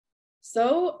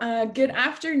Good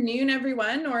afternoon,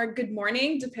 everyone, or good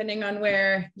morning, depending on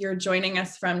where you're joining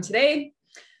us from today.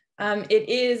 It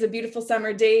is a beautiful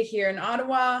summer day here in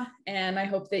Ottawa, and I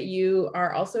hope that you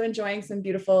are also enjoying some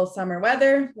beautiful summer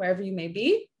weather, wherever you may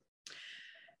be.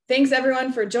 Thanks,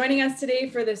 everyone, for joining us today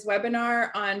for this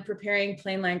webinar on preparing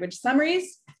plain language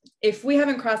summaries. If we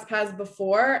haven't crossed paths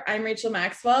before, I'm Rachel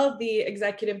Maxwell, the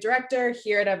Executive Director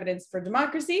here at Evidence for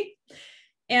Democracy.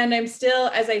 And I'm still,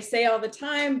 as I say all the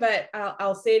time, but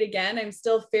I'll say it again, I'm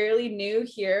still fairly new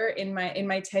here in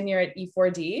my tenure at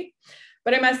E4D.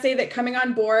 But I must say that coming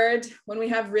on board when we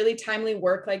have really timely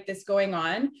work like this going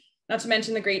on, not to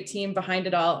mention the great team behind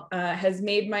it all, has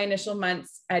made my initial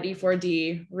months at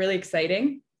E4D really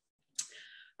exciting.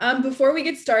 Before we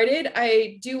get started,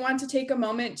 I do want to take a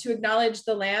moment to acknowledge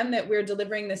the land that we're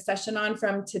delivering this session on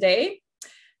from today.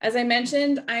 As I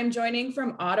mentioned, I'm joining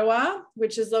from Ottawa,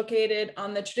 which is located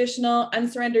on the traditional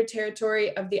unsurrendered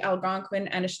territory of the Algonquin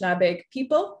Anishinaabe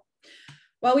people.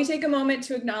 While we take a moment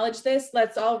to acknowledge this,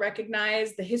 let's all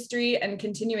recognize the history and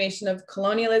continuation of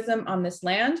colonialism on this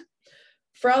land.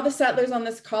 For all the settlers on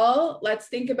this call, let's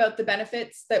think about the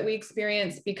benefits that we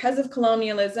experience because of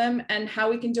colonialism and how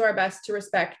we can do our best to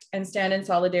respect and stand in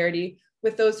solidarity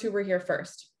with those who were here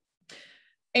first.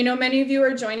 I know many of you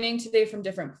are joining today from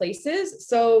different places,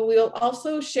 so we'll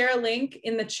also share a link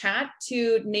in the chat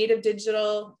to Native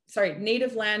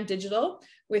Land Digital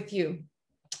with you.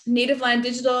 Native Land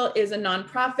Digital is a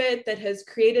nonprofit that has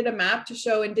created a map to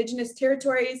show Indigenous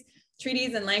territories,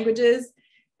 treaties, and languages.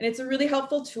 And it's a really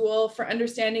helpful tool for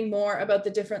understanding more about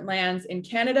the different lands in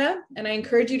Canada. And I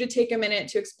encourage you to take a minute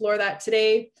to explore that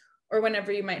today or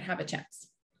whenever you might have a chance.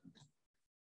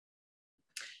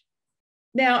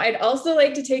 Now, I'd also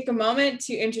like to take a moment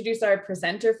to introduce our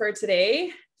presenter for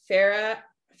today, Farah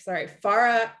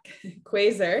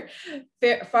Quasar.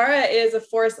 Farah is a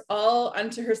force all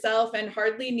unto herself and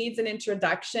hardly needs an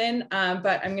introduction,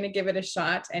 but I'm going to give it a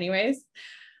shot anyways.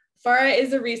 Farah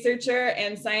is a researcher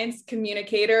and science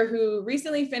communicator who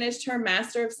recently finished her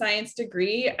Master of Science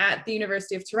degree at the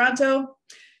University of Toronto.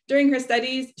 During her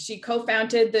studies, she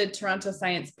co-founded the Toronto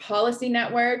Science Policy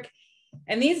Network.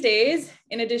 And these days,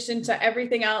 in addition to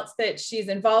everything else that she's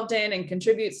involved in and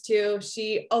contributes to,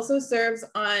 she also serves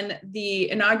on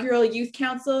the inaugural Youth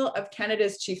Council of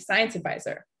Canada's Chief Science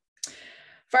Advisor.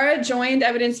 Farah joined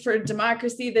Evidence for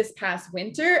Democracy this past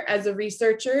winter as a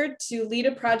researcher to lead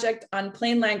a project on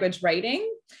plain language writing.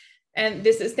 And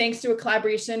this is thanks to a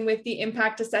collaboration with the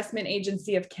Impact Assessment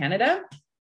Agency of Canada.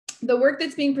 The work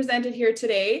that's being presented here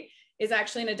today is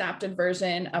actually an adapted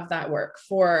version of that work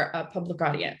for a public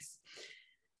audience.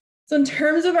 So in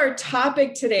terms of our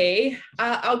topic today,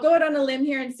 I'll go out on a limb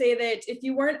here and say that if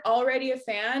you weren't already a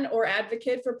fan or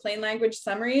advocate for plain language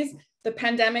summaries, the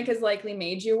pandemic has likely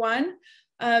made you one.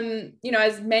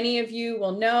 As many of you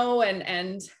will know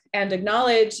and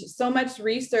acknowledge, so much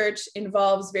research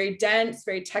involves very dense,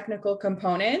 very technical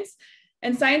components,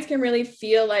 and science can really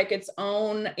feel like its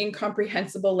own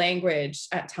incomprehensible language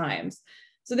at times.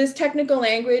 So this technical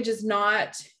language is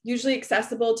not usually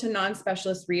accessible to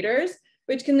non-specialist readers,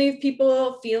 which can leave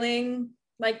people feeling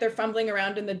like they're fumbling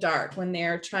around in the dark when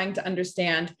they're trying to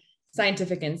understand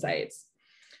scientific insights.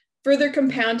 Further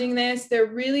compounding this, there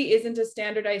really isn't a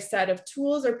standardized set of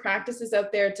tools or practices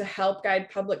out there to help guide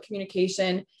public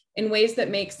communication in ways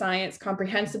that make science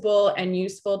comprehensible and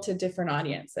useful to different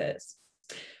audiences.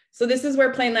 So this is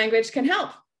where plain language can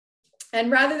help.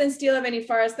 And rather than steal of any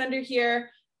Farah's thunder here,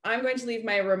 I'm going to leave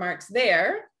my remarks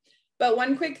there. But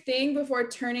one quick thing before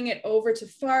turning it over to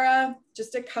Farah,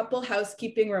 just a couple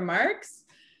housekeeping remarks.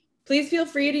 Please feel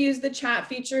free to use the chat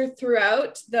feature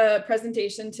throughout the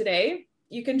presentation today.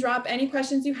 You can drop any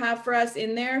questions you have for us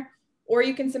in there, or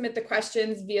you can submit the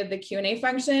questions via the Q&A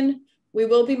function. We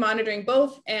will be monitoring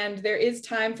both, and there is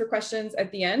time for questions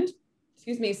at the end.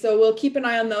 So we'll keep an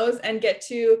eye on those and get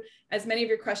to as many of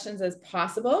your questions as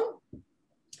possible.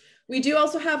 We do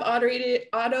also have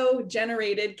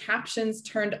auto-generated captions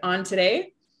turned on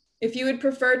today. If you would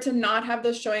prefer to not have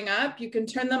those showing up, you can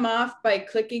turn them off by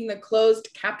clicking the closed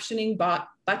captioning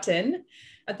button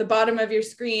at the bottom of your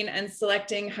screen and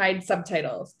selecting Hide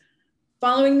Subtitles.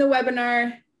 Following the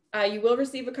webinar, you will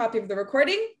receive a copy of the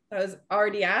recording. That was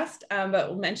already asked, but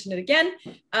we'll mention it again,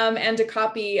 and a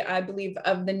copy, I believe,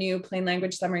 of the new Plain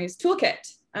Language Summaries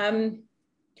toolkit.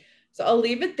 So I'll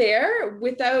leave it there.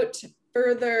 Without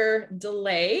further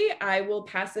delay, I will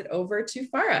pass it over to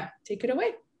Farah. Take it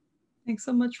away. Thanks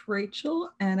so much, Rachel.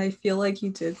 And I feel like you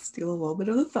did steal a little bit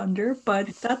of the thunder, but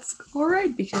that's all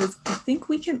right, because I think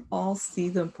we can all see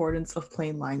the importance of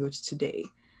plain language today.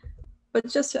 But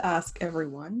just to ask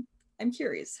everyone, I'm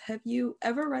curious, have you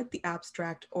ever read the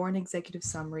abstract or an executive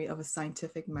summary of a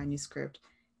scientific manuscript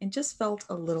and just felt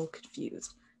a little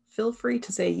confused? Feel free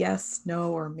to say yes,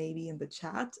 no, or maybe in the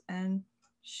chat and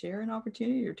share an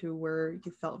opportunity or two where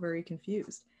you felt very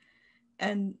confused.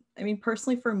 And I mean,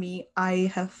 personally, for me,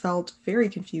 I have felt very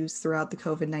confused throughout the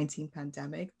COVID-19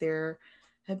 pandemic. There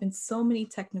have been so many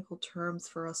technical terms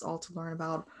for us all to learn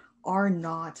about. Are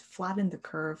not, flatten the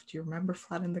curve. Do you remember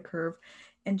flatten the curve?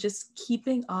 And just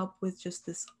keeping up with just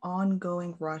this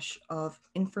ongoing rush of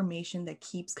information that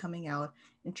keeps coming out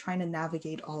and trying to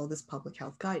navigate all of this public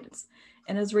health guidance.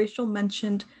 And as Rachel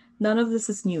mentioned, none of this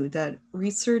is new, that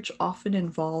research often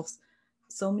involves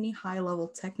so many high level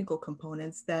technical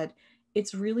components that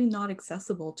it's really not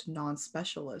accessible to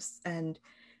non-specialists. And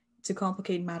to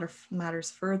complicate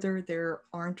matters further, there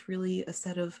aren't really a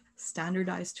set of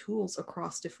standardized tools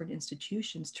across different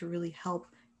institutions to really help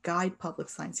guide public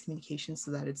science communication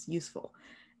so that it's useful.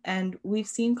 And we've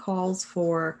seen calls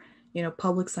for,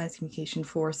 public science communication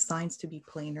for science to be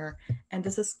plainer, and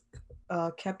this has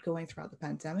kept going throughout the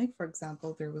pandemic. For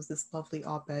example, there was this lovely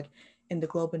op-ed in the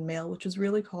Globe and Mail, which was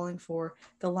really calling for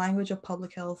the language of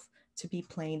public health to be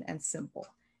plain and simple.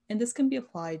 And this can be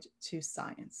applied to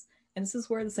science. And this is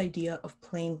where this idea of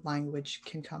plain language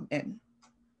can come in.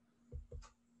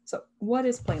 So, what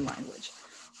is plain language?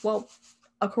 Well,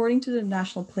 according to the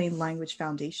National Plain Language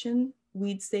Foundation,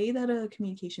 we'd say that a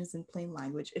communication is in plain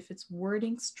language if its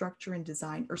wording, structure, and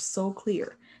design are so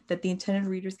clear that the intended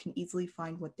readers can easily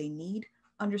find what they need,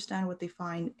 understand what they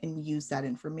find, and use that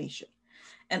information.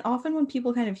 And often when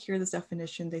people kind of hear this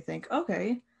definition, they think,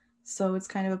 okay, so it's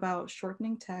kind of about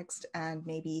shortening text and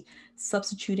maybe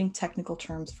substituting technical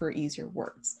terms for easier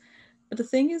words. But the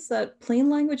thing is that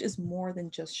plain language is more than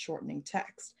just shortening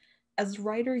text. As a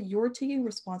writer, you're taking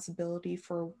responsibility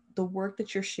for the work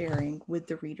that you're sharing with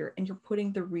the reader, and you're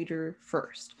putting the reader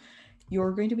first.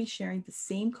 You're going to be sharing the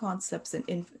same concepts and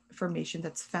information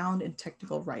that's found in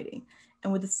technical writing,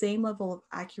 and with the same level of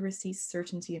accuracy,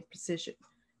 certainty, and precision,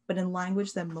 but in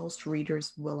language that most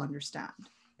readers will understand.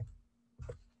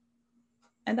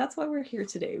 And that's why we're here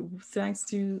today. Thanks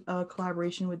to a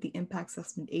collaboration with the Impact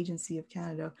Assessment Agency of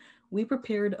Canada, we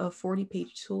prepared a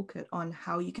 40-page toolkit on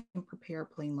how you can prepare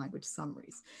plain language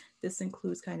summaries. This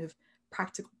includes kind of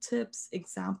practical tips,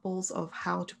 examples of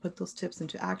how to put those tips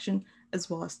into action, as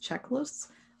well as checklists.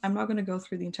 I'm not going to go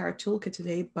through the entire toolkit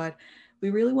today, but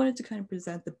we really wanted to kind of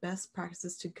present the best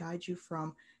practices to guide you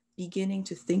from beginning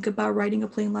to think about writing a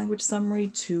plain language summary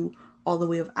to all the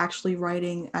way of actually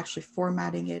writing, actually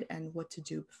formatting it, and what to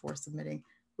do before submitting,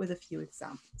 with a few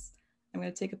examples. I'm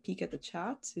going to take a peek at the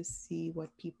chat to see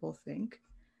what people think.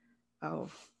 Oh,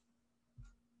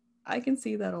 I can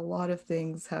see that a lot of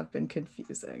things have been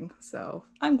confusing, so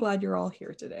I'm glad you're all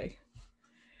here today.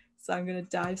 So I'm going to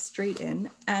dive straight in.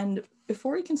 And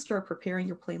before you can start preparing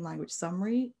your plain language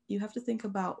summary, you have to think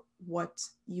about what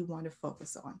you want to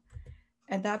focus on.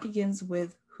 And that begins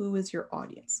with who is your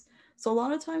audience. So a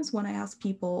lot of times when I ask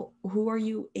people, who are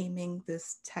you aiming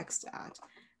this text at?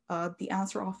 The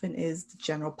answer often is the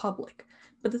general public.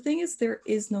 But the thing is, there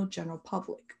is no general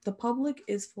public. The public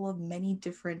is full of many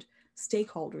different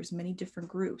stakeholders, many different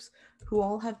groups who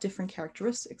all have different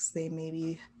characteristics. They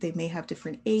may have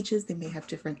different ages, they may have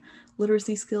different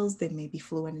literacy skills, they may be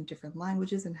fluent in different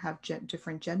languages and have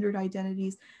different gendered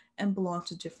identities and belong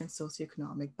to different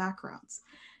socioeconomic backgrounds.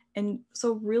 And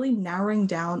so really narrowing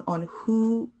down on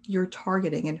who you're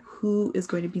targeting and who is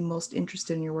going to be most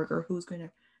interested in your work or who's going to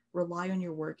rely on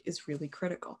your work is really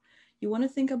critical. You want to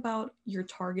think about your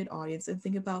target audience and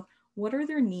think about what are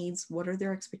their needs, what are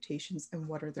their expectations, and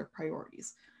what are their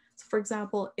priorities. So for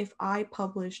example, if I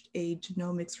published a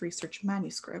genomics research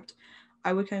manuscript,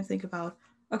 I would kind of think about,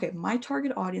 okay, my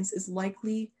target audience is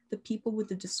likely the people with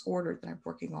the disorder that I'm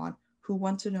working on who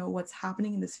want to know what's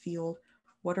happening in this field.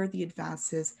 What are the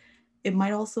advances?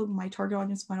 My target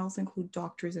audience might also include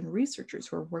doctors and researchers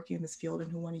who are working in this field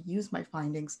and who want to use my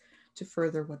findings to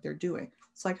further what they're doing.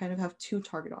 So I kind of have two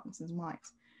target audiences in mind.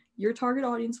 Your target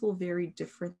audience will vary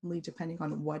differently depending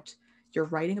on what you're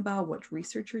writing about, what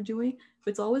research you're doing, but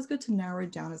it's always good to narrow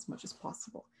it down as much as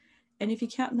possible. And if you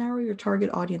can't narrow your target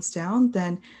audience down,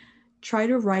 then try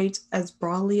to write as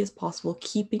broadly as possible,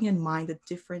 keeping in mind the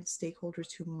different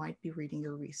stakeholders who might be reading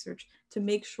your research to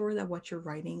make sure that what you're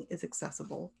writing is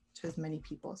accessible to as many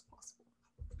people as possible.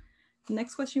 The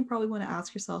next question you probably want to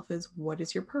ask yourself is, what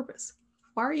is your purpose?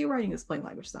 Why are you writing this plain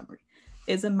language summary?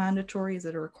 Is it mandatory? Is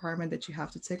it a requirement that you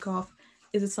have to tick off?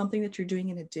 Is it something that you're doing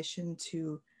in addition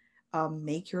to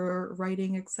make your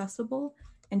writing accessible?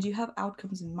 And do you have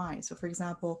outcomes in mind? So for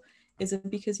example, is it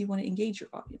because you want to engage your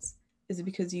audience? Is it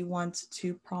because you want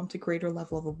to prompt a greater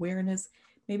level of awareness?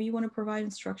 Maybe you want to provide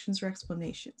instructions or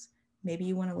explanations. Maybe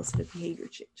you want to elicit a behavior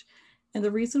change. And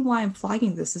the reason why I'm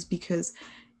flagging this is because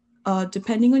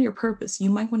depending on your purpose, you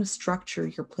might want to structure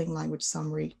your plain language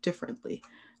summary differently.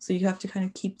 So you have to kind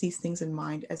of keep these things in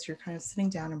mind as you're kind of sitting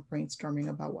down and brainstorming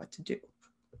about what to do.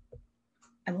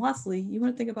 And lastly, you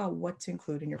want to think about what to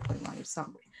include in your plain language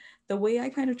summary. The way I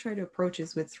kind of try to approach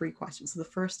is with 3 questions. So the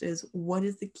first is, what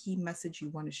is the key message you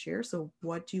want to share? So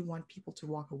what do you want people to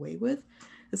walk away with?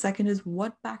 The second is,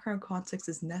 what background context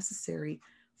is necessary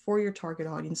for your target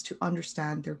audience to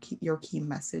understand your key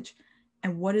message?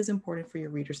 And what is important for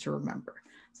your readers to remember?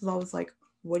 So it's always like,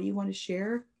 what do you want to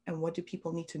share? And what do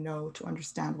people need to know to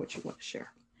understand what you want to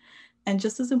share? And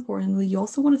just as importantly, you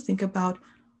also want to think about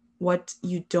what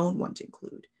you don't want to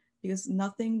include, because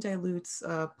nothing dilutes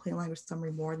a plain language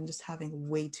summary more than just having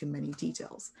way too many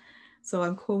details. So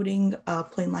I'm quoting a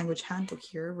plain language handbook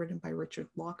here written by Richard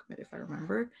Lockman, if I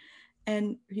remember.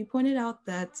 And he pointed out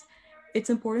that it's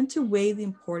important to weigh the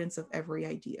importance of every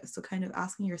idea. So kind of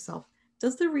asking yourself,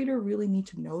 does the reader really need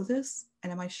to know this?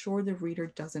 And am I sure the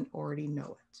reader doesn't already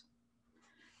know it?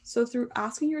 So through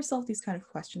asking yourself these kind of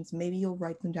questions, maybe you'll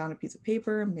write them down on a piece of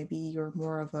paper, maybe you're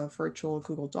more of a virtual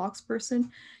Google Docs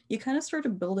person, you kind of start to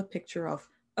build a picture of,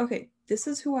 okay, this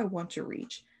is who I want to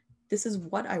reach, this is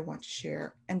what I want to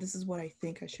share, and this is what I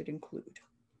think I should include.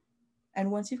 And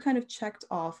once you've kind of checked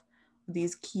off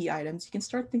these key items, you can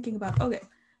start thinking about, okay,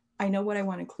 I know what I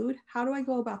want to include, how do I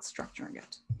go about structuring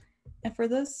it? And for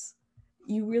this,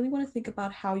 you really want to think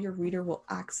about how your reader will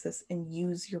access and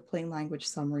use your plain language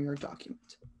summary or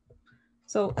document.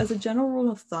 So as a general rule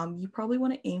of thumb, you probably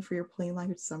want to aim for your plain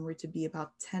language summary to be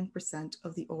about 10%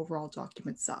 of the overall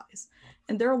document size.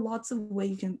 And there are lots of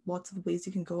ways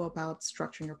you can go about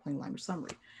structuring your plain language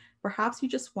summary. Perhaps you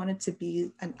just want it to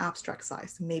be an abstract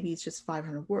size. Maybe it's just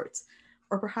 500 words.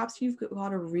 Or perhaps you've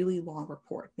got a really long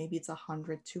report. Maybe it's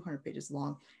 100, 200 pages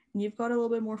long. And you've got a little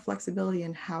bit more flexibility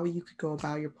in how you could go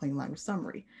about your plain language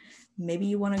summary. Maybe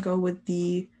you want to go with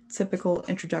the typical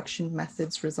introduction,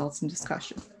 methods, results, and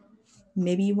discussion.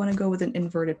 Maybe you want to go with an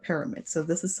inverted pyramid. So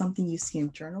this is something you see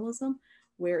in journalism,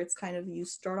 where it's kind of, you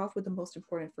start off with the most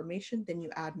important information, then you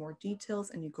add more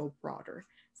details and you go broader.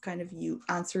 It's kind of, you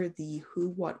answer the who,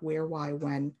 what, where, why,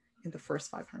 when in the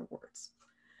first 500 words.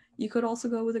 You could also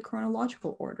go with a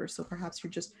chronological order. So perhaps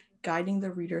you're just guiding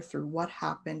the reader through what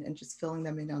happened and just filling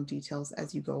them in on details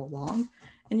as you go along.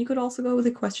 And you could also go with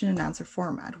a question and answer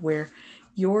format, where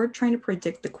you're trying to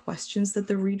predict the questions that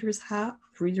the readers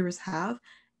have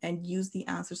and use the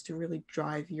answers to really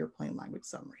drive your plain language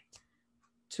summary.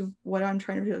 To what I'm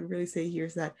trying to really say here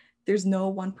is that there's no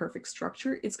one perfect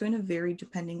structure. It's going to vary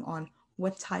depending on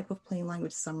what type of plain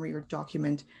language summary or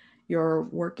document you're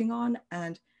working on,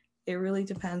 and it really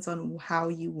depends on how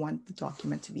you want the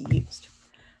document to be used.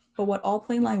 But what all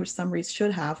plain language summaries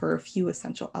should have are a few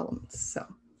essential elements. So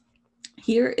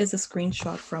here is a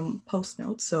screenshot from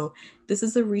Postnote. So this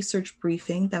is a research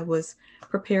briefing that was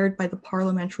prepared by the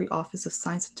Parliamentary Office of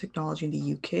Science and Technology in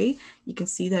the UK. You can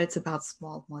see that it's about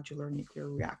small modular nuclear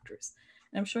reactors.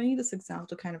 And I'm showing you this example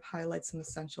to kind of highlight some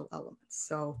essential elements.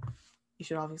 So you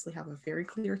should obviously have a very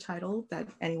clear title that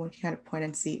anyone can kind of point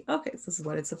and see, okay, so this is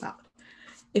what it's about.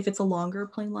 If it's a longer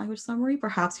plain language summary,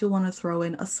 perhaps you'll want to throw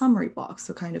in a summary box.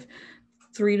 So kind of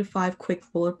 3 to 5 quick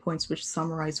bullet points which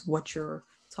summarize what you're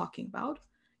talking about.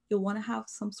 You'll want to have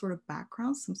some sort of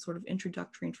background, some sort of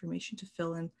introductory information to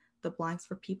fill in the blanks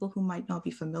for people who might not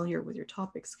be familiar with your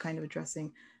topics, kind of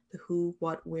addressing the who,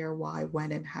 what, where, why,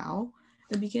 when, and how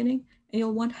at the beginning. And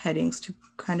you'll want headings to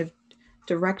kind of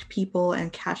direct people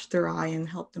and catch their eye and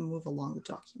help them move along the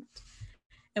document.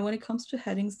 And when it comes to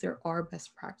headings, there are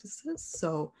best practices.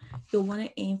 So you'll want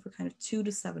to aim for kind of 2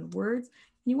 to 7 words.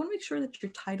 And you want to make sure that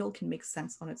your title can make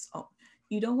sense on its own.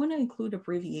 You don't want to include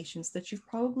abbreviations that you've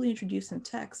probably introduced in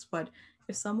text, but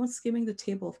if someone's skimming the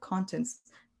table of contents,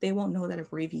 they won't know that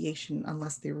abbreviation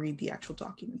unless they read the actual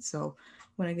document. So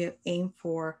when I aim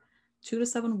for 2 to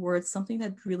 7 words, something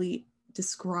that really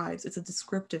describes, it's a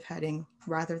descriptive heading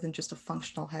rather than just a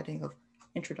functional heading of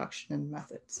introduction and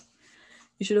methods.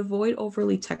 You should avoid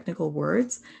overly technical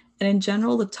words. And in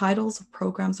general, the titles of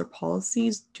programs or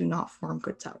policies do not form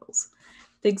good titles.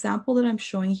 The example that I'm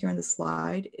showing here on the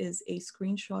slide is a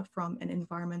screenshot from an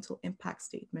environmental impact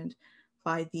statement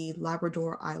by the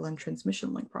Labrador Island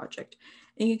Transmission Link project.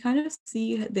 And you can kind of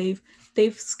see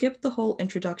they've skipped the whole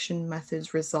introduction,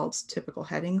 methods, results, typical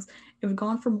headings. They've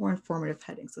gone for more informative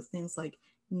headings. So things like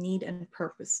need and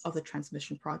purpose of the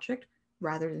transmission project,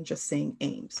 rather than just saying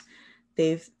aims.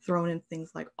 They've thrown in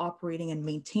things like operating and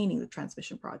maintaining the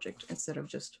transmission project instead of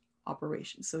just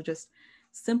operations. So just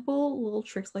simple little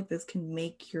tricks like this can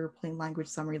make your plain language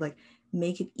summary like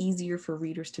make it easier for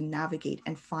readers to navigate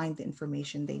and find the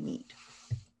information they need.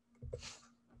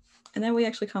 And then we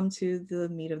actually come to the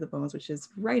meat of the bones, which is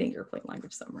writing your plain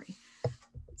language summary.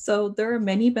 So there are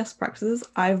many best practices.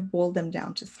 I've boiled them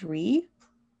down to 3,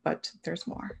 but there's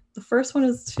more. The first one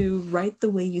is to write the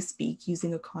way you speak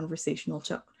using a conversational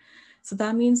tone. So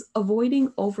that means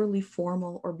avoiding overly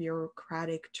formal or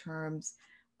bureaucratic terms,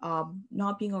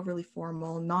 not being overly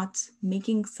formal, not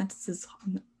making sentences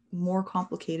more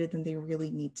complicated than they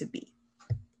really need to be.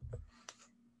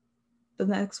 The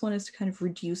next one is to kind of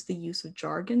reduce the use of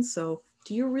jargon. So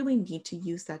do you really need to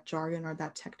use that jargon or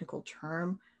that technical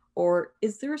term? Or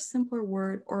is there a simpler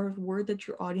word or a word that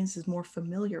your audience is more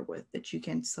familiar with that you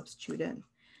can substitute in?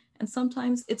 And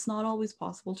sometimes it's not always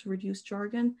possible to reduce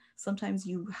jargon. Sometimes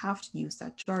you have to use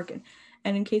that jargon.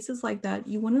 And in cases like that,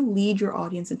 you want to lead your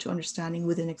audience into understanding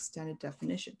with an extended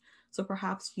definition. So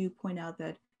perhaps you point out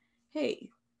that, hey,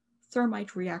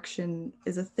 thermite reaction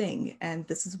is a thing and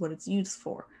this is what it's used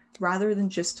for, rather than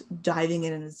just diving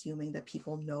in and assuming that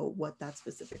people know what that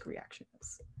specific reaction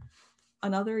is.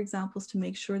 Another example is to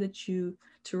make sure that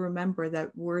to remember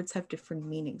that words have different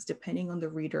meanings depending on the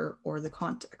reader or the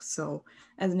context. So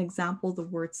as an example, the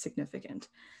word significant.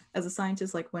 As a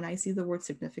scientist, like when I see the word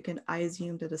significant, I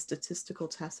assume that a statistical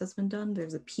test has been done.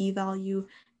 There's a p-value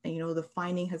and the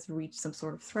finding has reached some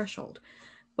sort of threshold.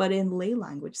 But in lay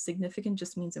language, significant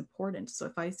just means important. So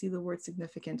if I see the word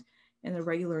significant in a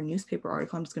regular newspaper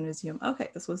article, I'm just going to assume, okay,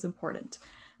 this was important.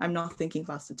 I'm not thinking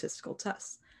about statistical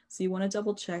tests. So you want to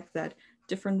double check that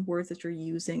different words that you're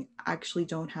using actually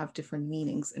don't have different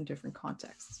meanings in different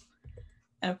contexts.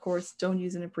 And of course, don't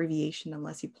use an abbreviation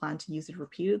unless you plan to use it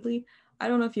repeatedly. I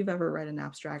don't know if you've ever read an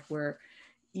abstract where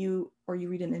you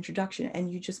read an introduction and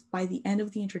you just, by the end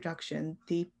of the introduction,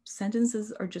 the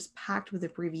sentences are just packed with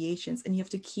abbreviations and you have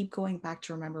to keep going back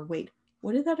to remember, wait,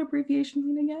 what did that abbreviation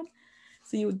mean again?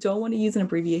 So you don't want to use an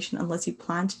abbreviation unless you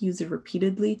plan to use it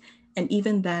repeatedly. And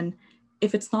even then,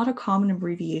 if it's not a common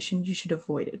abbreviation, you should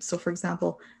avoid it. So for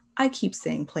example, I keep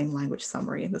saying plain language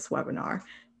summary in this webinar.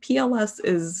 PLS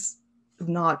is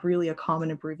not really a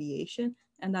common abbreviation,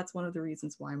 and that's one of the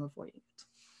reasons why I'm avoiding it.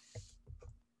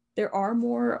 There are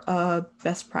more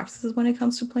best practices when it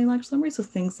comes to plain language summary. So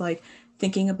things like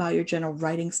thinking about your general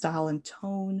writing style and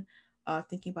tone,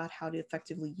 thinking about how to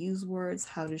effectively use words,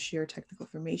 how to share technical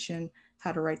information,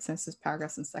 how to write sentences,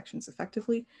 paragraphs, and sections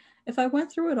effectively. If I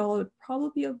went through it all, it would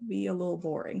probably be a little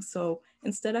boring. So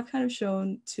instead, I've kind of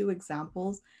shown 2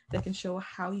 examples that can show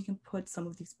how you can put some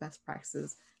of these best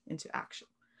practices into action.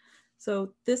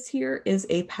 So this here is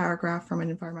a paragraph from an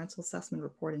environmental assessment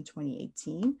report in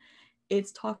 2018.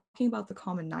 It's talking about the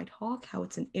common nighthawk, how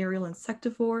it's an aerial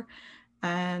insectivore,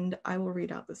 and I will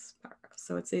read out this paragraph.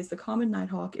 So it says the common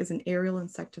nighthawk is an aerial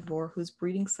insectivore whose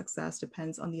breeding success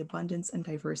depends on the abundance and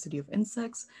diversity of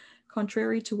insects.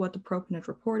 Contrary to what the proponent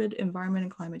reported, Environment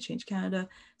and Climate Change Canada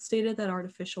stated that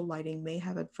artificial lighting may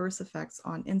have adverse effects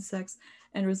on insects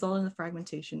and result in the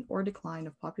fragmentation or decline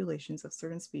of populations of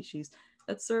certain species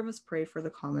that serve as prey for the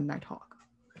common nighthawk.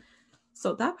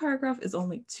 So that paragraph is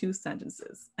only 2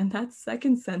 sentences, and that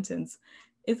second sentence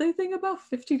is, I think, about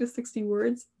 50 to 60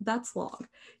 words. That's long.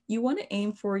 You want to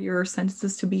aim for your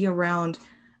sentences to be around,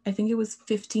 I think it was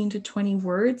 15 to 20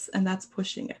 words, and that's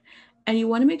pushing it. And you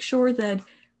want to make sure that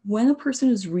when a person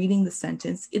is reading the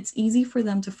sentence, it's easy for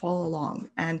them to follow along,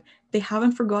 and they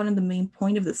haven't forgotten the main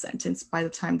point of the sentence by the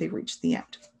time they reach the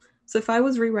end. So if I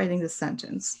was rewriting this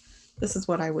sentence, this is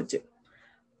what I would do.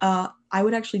 I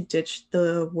would actually ditch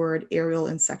the word aerial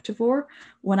insectivore.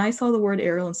 When I saw the word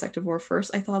aerial insectivore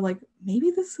first, I thought like,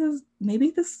 maybe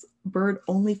this bird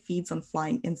only feeds on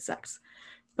flying insects.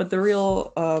 But the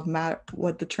real,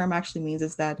 what the term actually means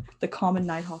is that the common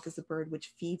nighthawk is a bird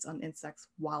which feeds on insects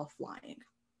while flying,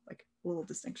 like a little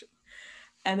distinction.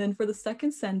 And then for the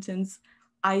second sentence,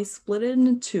 I split it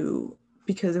into 2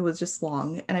 because it was just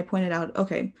long. And I pointed out,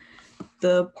 okay,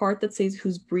 the part that says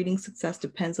whose breeding success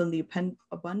depends on the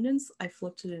abundance, I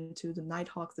flipped it into the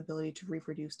nighthawk's ability to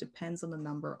reproduce depends on the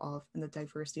number of and the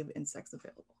diversity of insects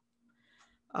available.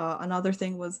 Another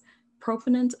thing was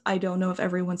proponent. I don't know if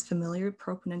everyone's familiar.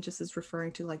 Proponent just is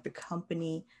referring to like the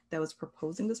company that was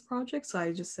proposing this project. So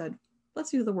I just said,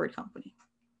 let's use the word company.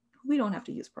 We don't have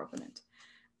to use proponent.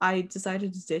 I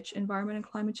decided to ditch Environment and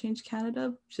Climate Change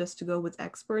Canada just to go with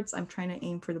experts. I'm trying to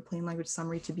aim for the plain language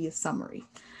summary to be a summary.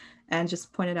 And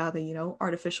just pointed out that,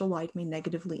 artificial light may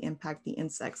negatively impact the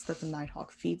insects that the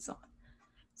nighthawk feeds on.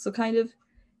 So kind of,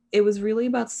 it was really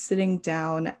about sitting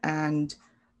down and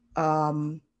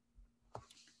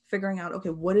figuring out, okay,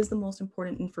 what is the most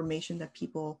important information that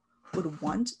people would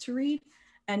want to read?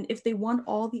 And if they want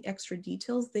all the extra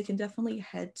details, they can definitely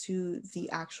head to the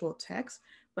actual text,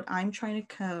 but I'm trying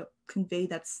to convey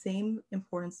that same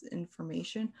importance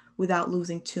information without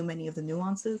losing too many of the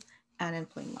nuances and in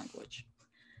plain language.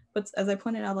 But as I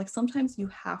pointed out, like sometimes you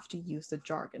have to use the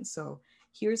jargon. So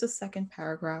here's a second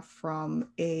paragraph from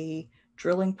a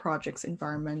drilling project's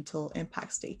environmental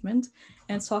impact statement.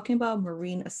 And it's talking about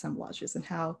marine assemblages and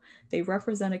how they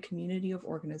represent a community of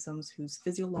organisms whose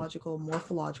physiological,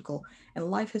 morphological, and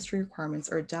life history requirements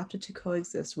are adapted to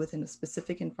coexist within a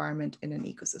specific environment in an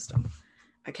ecosystem.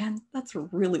 Again, that's a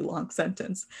really long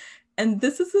sentence. And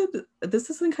this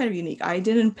isn't kind of unique. I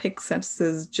didn't pick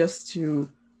sentences just to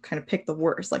kind of pick the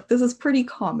worst. Like this is pretty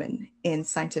common in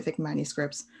scientific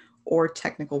manuscripts or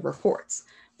technical reports,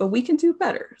 but we can do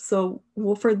better. So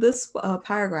well, for this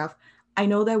paragraph, I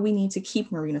know that we need to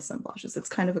keep marine assemblages. It's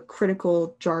kind of a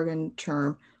critical jargon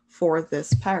term for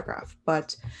this paragraph.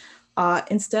 But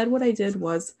instead, what I did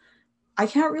was I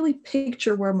can't really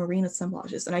picture where marine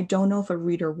assemblage is, and I don't know if a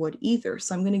reader would either.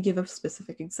 So I'm going to give a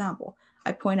specific example.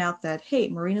 I point out that, hey,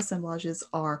 marine assemblages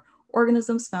are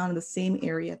organisms found in the same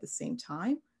area at the same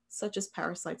time, such as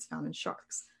parasites found in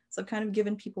sharks. So I've kind of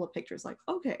given people a picture. It's like,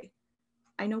 okay,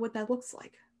 I know what that looks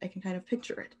like. I can kind of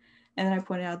picture it. And then I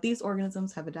pointed out these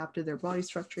organisms have adapted their body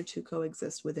structure to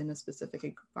coexist within a specific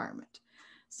environment.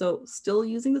 So still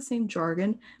using the same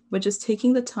jargon, but just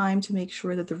taking the time to make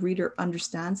sure that the reader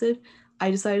understands it. I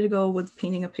decided to go with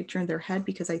painting a picture in their head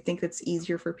because I think it's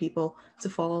easier for people to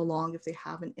follow along if they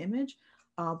have an image.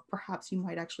 Perhaps you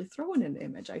might actually throw in an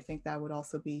image. I think that would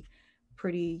also be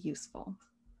pretty useful.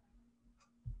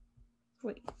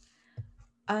 Wait.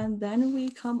 And then we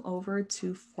come over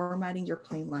to formatting your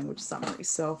plain language summary.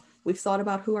 So we've thought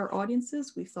about who our audience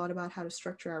is, we've thought about how to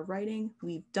structure our writing,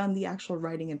 we've done the actual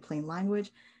writing in plain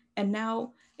language. And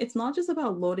now it's not just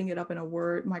about loading it up in a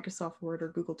Word, Microsoft Word or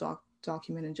Google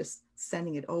document and just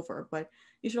sending it over, but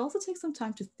you should also take some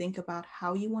time to think about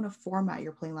how you want to format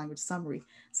your plain language summary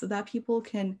so that people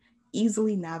can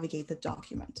easily navigate the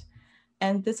document.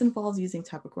 And this involves using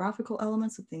typographical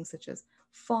elements of things such as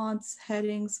fonts,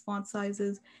 headings, font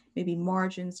sizes, maybe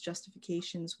margins,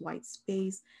 justifications, white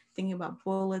space, thinking about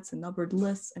bullets and numbered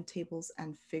lists and tables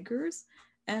and figures.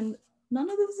 And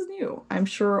none of this is new. I'm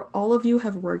sure all of you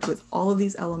have worked with all of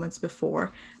these elements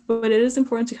before, but it is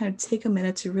important to kind of take a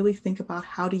minute to really think about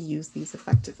how to use these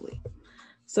effectively.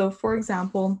 So for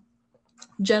example,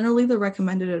 generally, the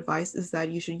recommended advice is that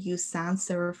you should use sans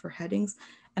serif for headings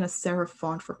and a serif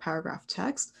font for paragraph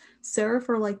text. Serif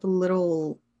are like the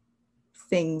little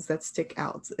things that stick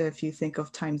out if you think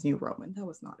of Times New Roman. That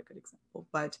was not a good example,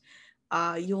 but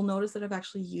you'll notice that I've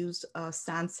actually used a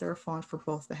sans serif font for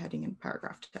both the heading and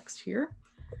paragraph text here.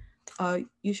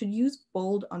 You should use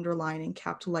bold, underlining,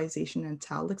 capitalization, and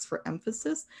italics for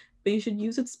emphasis, but you should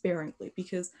use it sparingly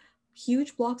because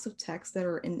huge blocks of text that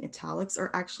are in italics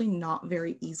are actually not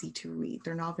very easy to read.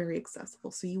 They're not very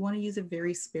accessible. So you want to use it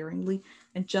very sparingly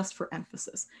and just for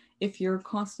emphasis. If you're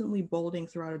constantly bolding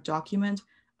throughout a document,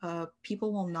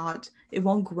 people will not, it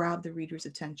won't grab the reader's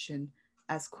attention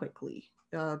as quickly.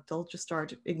 They'll just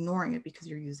start ignoring it because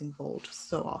you're using bold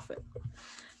so often.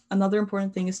 Another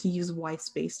important thing is to use white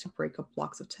space to break up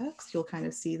blocks of text. You'll kind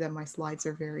of see that my slides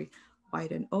are very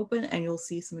wide and open, and you'll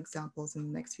see some examples in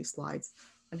the next few slides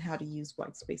on how to use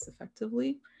white space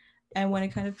effectively. And when it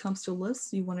kind of comes to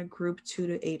lists, you want to group 2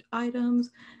 to 8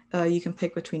 items. You can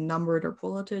pick between numbered or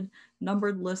bulleted.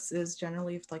 Numbered lists is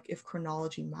generally if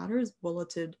chronology matters.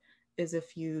 Bulleted is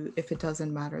if it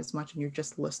doesn't matter as much and you're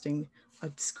just listing a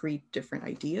discrete different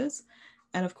ideas.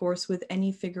 And of course, with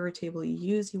any figure or table you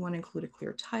use, you want to include a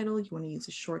clear title. You want to use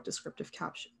a short descriptive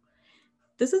caption.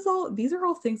 These are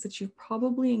all things that you've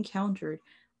probably encountered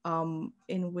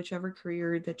in whichever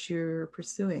career that you're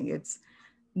pursuing. It's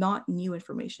not new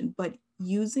information, but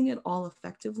using it all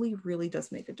effectively really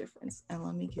does make a difference. And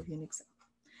let me give you an example.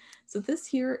 So this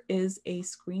here is a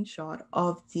screenshot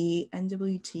of the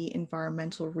NWT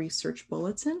Environmental Research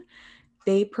Bulletin.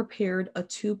 They prepared a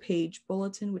 2-page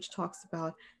bulletin which talks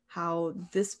about how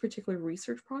this particular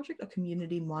research project, a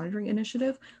community monitoring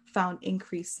initiative, found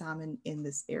increased salmon in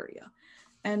this area.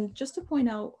 And just to point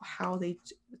out how they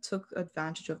took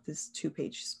advantage of this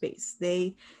 2-page space,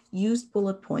 they used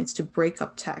bullet points to break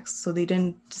up text. So they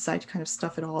didn't decide to kind of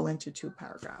stuff it all into 2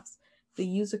 paragraphs. They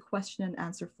use a question and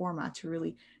answer format to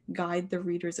really guide the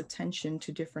reader's attention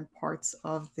to different parts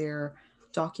of their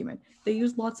document. They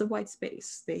use lots of white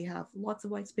space. They have lots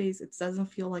of white space. It doesn't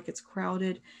feel like it's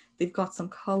crowded. They've got some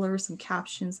colors, some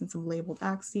captions, and some labeled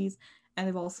axes. And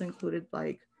they've also included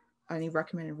like any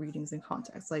recommended readings and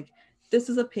context. Like this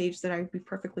is a page that I'd be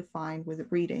perfectly fine with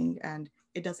reading and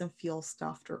it doesn't feel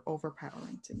stuffed or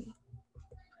overpowering to me.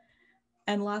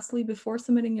 And lastly, before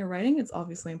submitting your writing, it's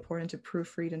obviously important to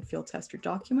proofread and field test your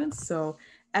documents. So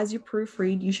as you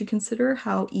proofread, you should consider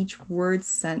each word,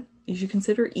 sentence,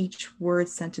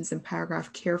 and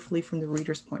paragraph carefully from the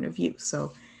reader's point of view.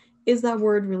 So is that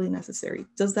word really necessary?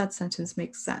 Does that sentence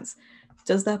make sense?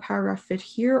 Does that paragraph fit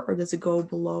here, or does it go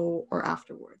below or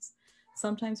afterwards?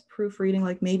 Sometimes proofreading,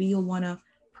 like maybe you'll want to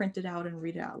print it out and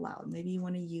read it out loud. Maybe you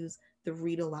want to use the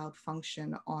read aloud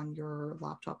function on your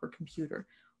laptop or computer.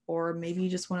 Or maybe you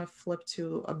just want to flip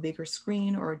to a bigger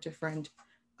screen or a different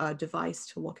device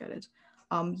to look at it.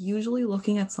 Usually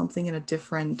looking at something in a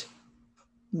different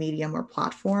medium or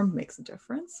platform makes a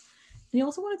difference. And you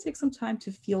also want to take some time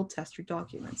to field test your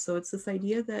document. So it's this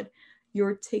idea that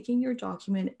you're taking your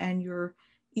document and you're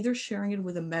either sharing it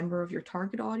with a member of your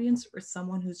target audience or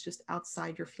someone who's just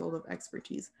outside your field of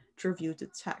expertise to review the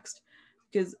text.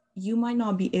 Because you might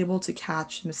not be able to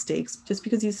catch mistakes just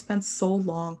because you spent so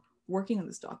long working on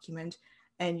this document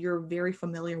and you're very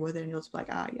familiar with it, and you'll just be like,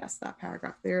 yes, that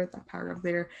paragraph there,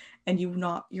 and you're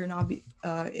not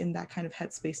in that kind of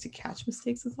headspace to catch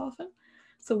mistakes as often.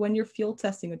 So when you're field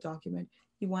testing a document,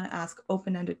 you want to ask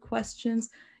open-ended questions.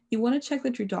 You want to check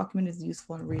that your document is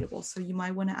useful and readable. So you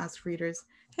might want to ask readers,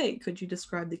 hey, could you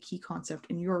describe the key concept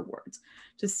in your words,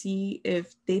 to see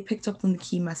if they picked up on the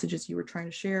key messages you were trying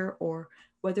to share, or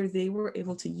whether they were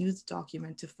able to use the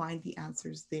document to find the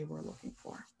answers they were looking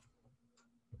for.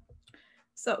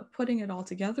 So putting it all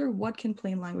together, what can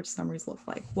plain language summaries look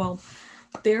like? Well,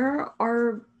 there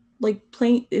are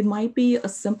it might be a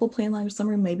simple plain language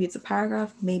summary. Maybe it's a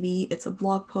paragraph, maybe it's a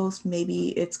blog post, maybe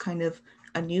it's kind of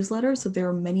a newsletter. So there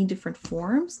are many different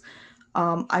forms.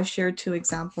 I've shared 2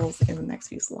 examples in the next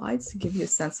few slides to give you a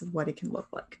sense of what it can look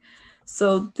like.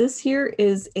 So this here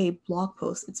is a blog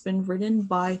post. It's been written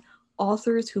by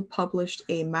authors who published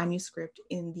a manuscript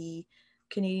in the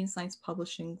Canadian Science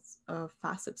Publishing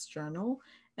Facets Journal,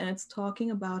 and it's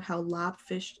talking about how lab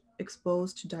fish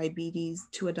exposed to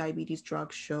a diabetes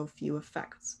drug show few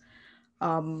effects.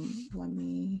 Let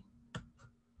me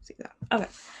see that. Okay,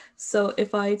 so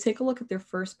if I take a look at their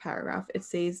first paragraph, it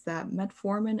says that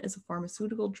metformin is a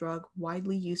pharmaceutical drug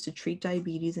widely used to treat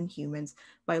diabetes in humans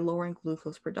by lowering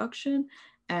glucose production.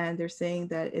 And they're saying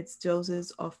that its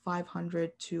doses of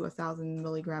 500 to 1,000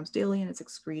 milligrams daily, and it's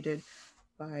excreted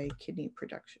by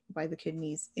the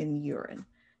kidneys in urine.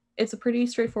 It's a pretty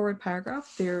straightforward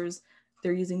paragraph.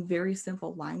 They're using very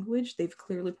simple language. They've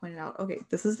clearly pointed out, okay,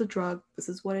 this is the drug, this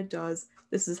is what it does,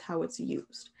 this is how it's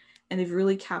used. And they've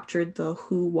really captured the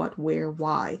who, what, where,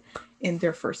 why in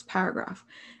their first paragraph.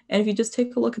 And if you just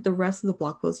take a look at the rest of the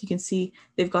blog post, you can see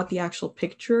they've got the actual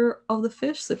picture of the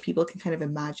fish so people can kind of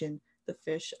imagine the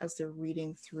fish as they're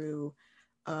reading through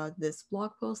this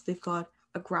blog post. They've got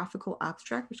a graphical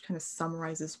abstract which kind of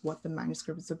summarizes what the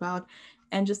manuscript is about,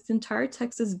 and just the entire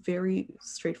text is very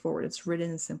straightforward. It's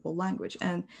written in simple language,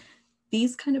 and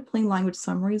these kind of plain language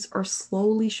summaries are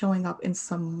slowly showing up in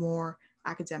some more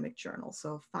academic journals.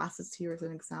 So Facets here is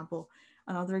an example.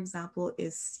 Another example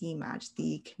is CMAJ,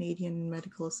 the Canadian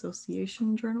Medical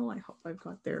Association Journal. I hope I've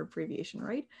got their abbreviation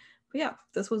right. But yeah,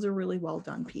 this was a really well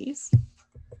done piece.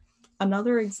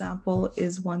 Another example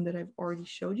is one that I've already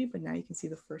showed you, but now you can see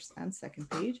the first and second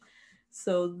page.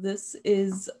 So this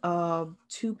is a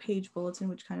 2-page bulletin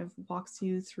which kind of walks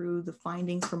you through the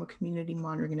findings from a community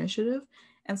monitoring initiative.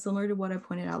 And similar to what I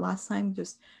pointed out last time,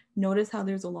 just notice how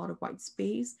there's a lot of white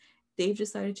space. They've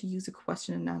decided to use a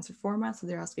question and answer format. So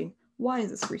they're asking, why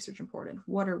is this research important?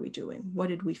 What are we doing? What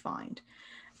did we find?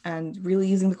 And really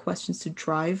using the questions to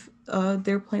drive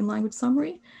their plain language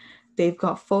summary. They've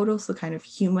got photos, so kind of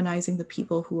humanizing the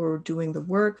people who are doing the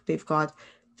work. They've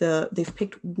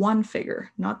picked one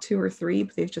figure, not 2 or 3,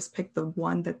 but they've just picked the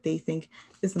one that they think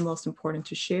is the most important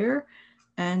to share.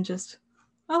 And just,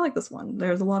 I like this one.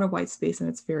 There's a lot of white space and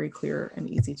it's very clear and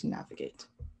easy to navigate.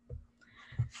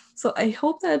 So I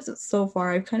hope that so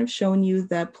far I've kind of shown you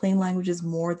that plain language is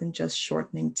more than just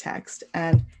shortening text,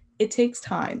 and it takes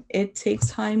time. It takes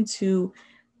time to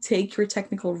take your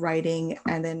technical writing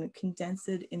and then condense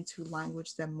it into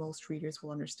language that most readers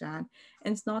will understand.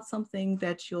 And it's not something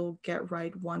that you'll get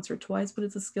right once or twice, but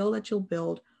it's a skill that you'll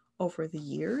build over the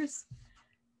years.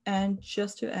 And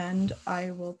just to end, I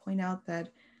will point out that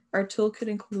our toolkit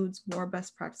includes more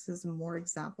best practices and more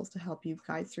examples to help you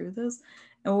guide through this.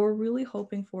 And what we're really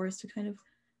hoping for is to kind of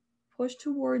push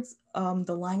towards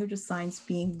the language of science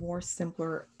being more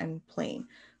simpler and plain.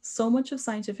 So much of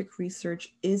scientific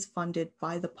research is funded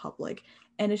by the public,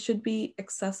 and it should be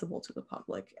accessible to the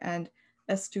public. And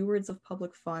as stewards of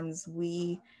public funds,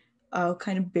 we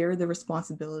kind of bear the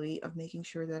responsibility of making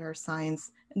sure that our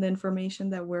science and the information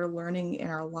that we're learning in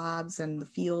our labs and the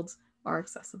fields are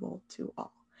accessible to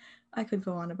all. I could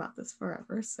go on about this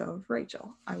forever. So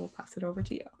Rachel, I will pass it over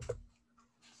to you.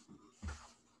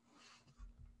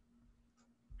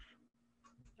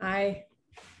 Hi.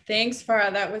 Thanks,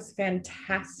 Farah. That was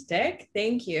fantastic.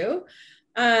 Thank you.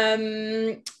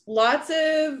 Lots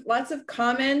of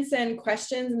comments and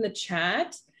questions in the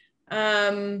chat.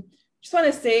 Just want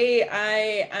to say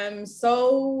I am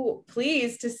so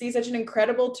pleased to see such an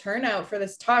incredible turnout for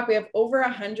this talk. We have over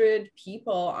 100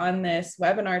 people on this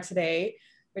webinar today,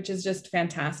 which is just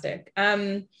fantastic.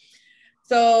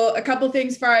 So a couple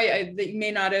things, Farah, that you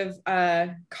may not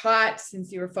have caught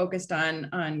since you were focused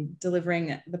on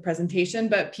delivering the presentation,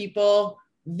 but people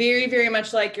very, very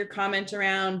much like your comment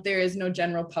around there is no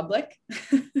general public.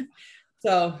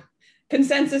 So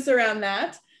consensus around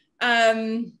that.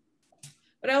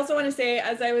 But I also want to say,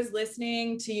 as I was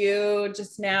listening to you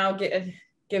just now give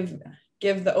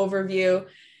the overview,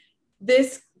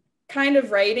 this kind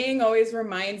of writing always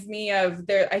reminds me of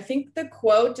I think the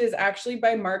quote is actually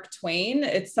by Mark Twain.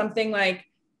 It's something like,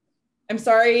 I'm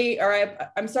sorry, or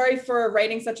I'm sorry for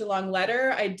writing such a long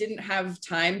letter. I didn't have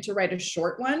time to write a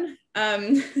short one.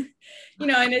 And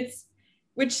it's,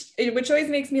 which always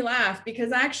makes me laugh,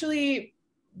 because actually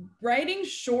writing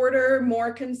shorter,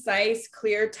 more concise,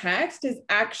 clear text is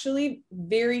actually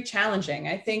very challenging.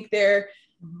 I think there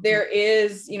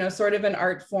is, sort of an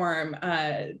art form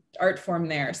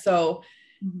there. So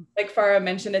like Farah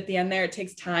mentioned at the end there, it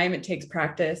takes time, it takes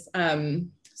practice.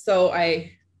 So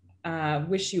I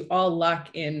wish you all luck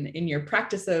in your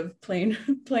practice of plain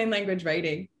language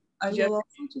writing. I will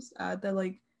also just add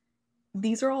that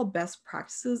these are all best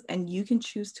practices, and you can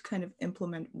choose to kind of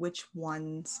implement which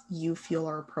ones you feel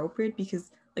are appropriate,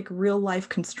 because real life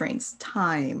constraints,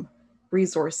 time,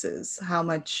 resources, how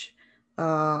much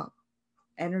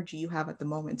energy you have at the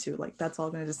moment too, that's all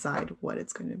going to decide what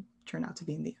it's going to turn out to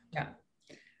be in the end.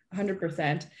 Yeah,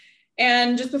 100%.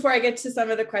 And just before I get to some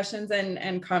of the questions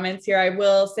and comments here, I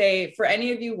will say, for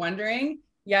any of you wondering,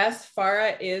 yes,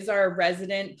 Farah is our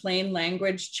resident plain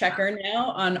language checker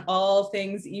now on all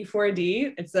things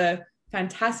E4D. It's a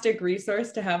fantastic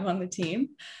resource to have on the team.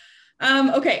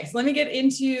 Okay, so let me get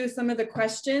into some of the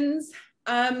questions.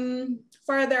 Farah,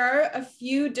 there are a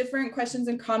few different questions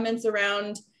and comments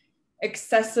around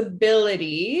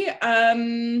accessibility.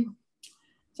 So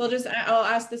I'll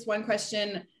ask this one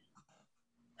question.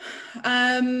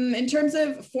 In terms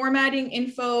of formatting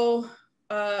info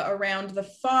around the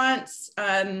fonts,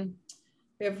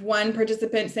 we have one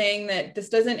participant saying that this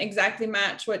doesn't exactly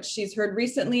match what she's heard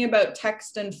recently about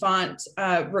text and font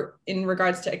in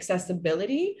regards to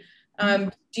accessibility.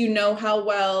 Do you know how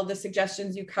well the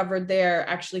suggestions you covered there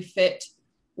actually fit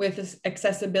with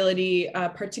accessibility,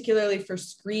 particularly for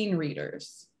screen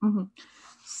readers?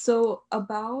 So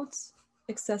about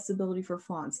accessibility for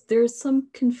fonts, there's some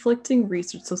conflicting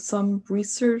research. So some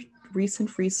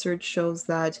recent research shows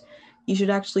that you should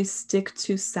actually stick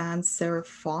to sans serif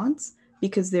fonts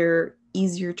because they're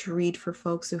easier to read for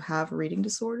folks who have reading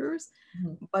disorders.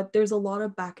 But there's a lot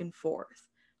of back and forth.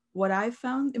 What I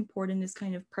found important is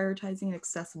kind of prioritizing an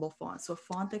accessible font. So a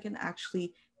font that can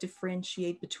actually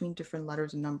differentiate between different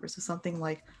letters and numbers. So something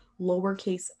like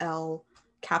lowercase l,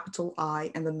 capital I,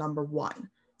 and the number 1.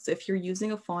 So if you're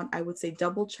using a font, I would say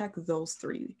double check those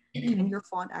 3. Can your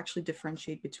font actually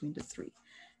differentiate between the 3?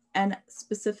 And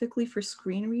specifically for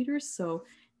screen readers, so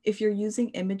if you're using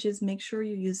images, make sure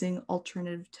you're using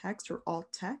alternative text or alt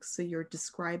text. So you're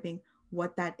describing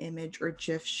what that image or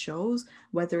GIF shows,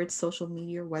 whether it's social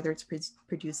media or whether it's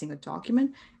producing a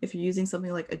document. If you're using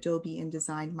something like Adobe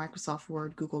InDesign, Microsoft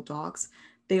Word, Google Docs,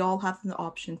 they all have the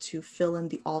option to fill in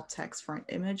the alt text for an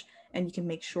image, and you can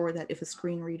make sure that if a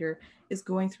screen reader is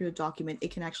going through a document,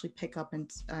 it can actually pick up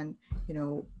and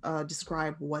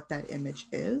describe what that image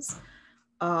is.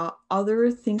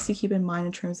 Other things to keep in mind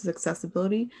in terms of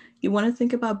accessibility, you want to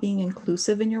think about being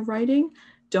inclusive in your writing.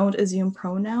 Don't assume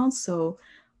pronouns. So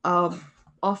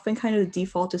often kind of the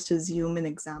default is to assume in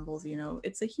examples,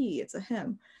 it's a he, it's a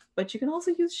him, but you can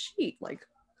also use she,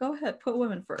 go ahead, put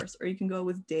women first, or you can go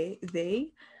with they.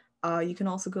 You can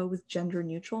also go with gender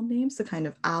neutral names, so kind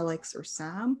of Alex or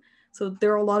Sam. So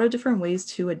there are a lot of different ways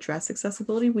to address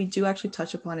accessibility. We do actually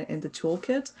touch upon it in the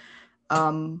toolkit.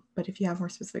 But if you have more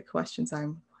specific questions,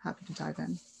 I'm happy to dive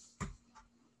in.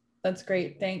 That's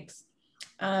great, thanks.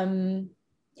 All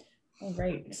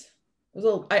right.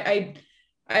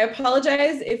 I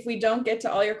apologize if we don't get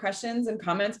to all your questions and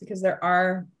comments because there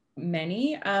are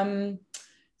many. So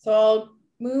I'll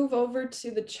move over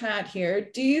to the chat here.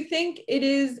 Do you think it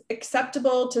is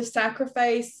acceptable to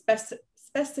sacrifice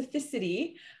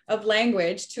specificity of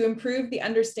language to improve the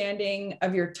understanding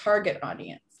of your target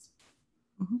audience?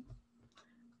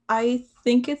 I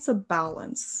think it's a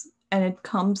balance. And it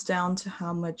comes down to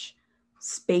how much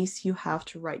space you have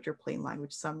to write your plain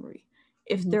language summary.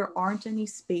 If there aren't any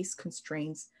space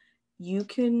constraints, you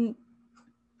can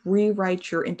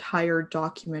rewrite your entire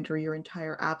document or your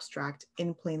entire abstract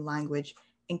in plain language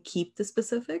and keep the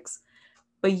specifics.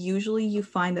 But usually you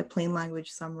find that plain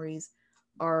language summaries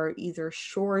are either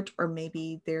short or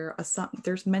maybe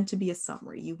there's meant to be a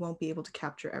summary. You won't be able to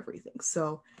capture everything.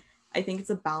 So I think it's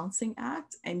a balancing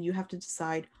act, and you have to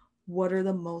decide what are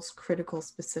the most critical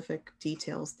specific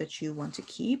details that you want to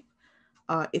keep.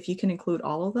 If you can include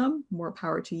all of them, more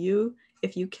power to you.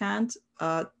 If you can't,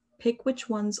 pick which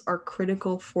ones are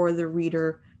critical for the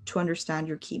reader to understand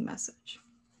your key message.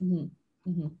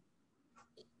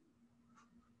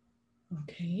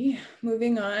 Okay,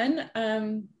 moving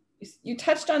on. You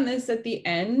touched on this at the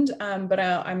end, but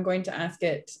I'm going to ask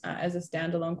it as a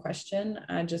standalone question.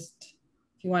 Just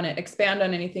if you want to expand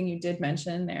on anything you did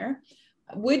mention there.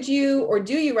 Would you or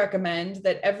do you recommend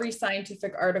that every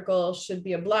scientific article should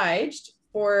be obliged,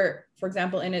 for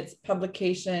example, in its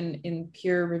publication in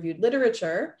peer-reviewed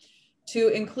literature, to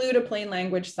include a plain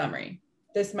language summary?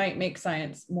 This might make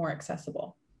science more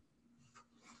accessible.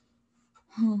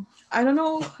 I don't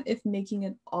know if making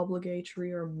it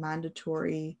obligatory or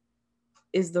mandatory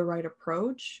is the right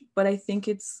approach, but I think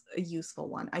it's a useful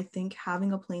one. I think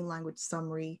having a plain language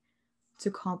summary to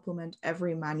complement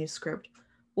every manuscript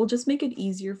will just make it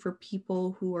easier for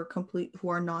people who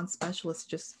are non-specialists,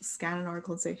 just scan an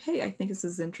article and say, hey, I think this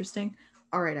is interesting.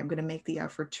 All right, I'm going to make the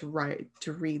effort to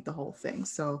read the whole thing.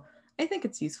 So I think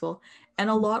it's useful. And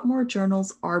a lot more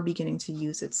journals are beginning to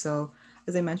use it. So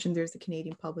as I mentioned, there's the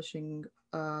Canadian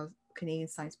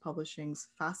Science Publishing's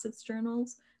Facets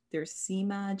journals. There's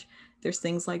CMAG. There's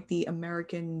things like the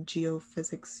American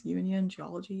Geophysics Union,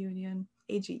 Geology Union,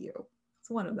 AGU. It's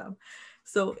one of them.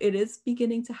 So it is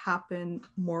beginning to happen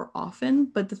more often.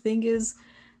 But the thing is,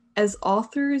 as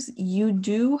authors, you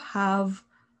do have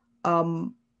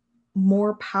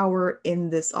more power in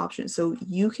this option. So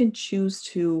you can choose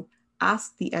to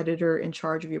ask the editor in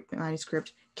charge of your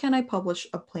manuscript, can I publish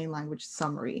a plain language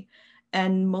summary?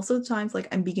 And most of the times, like,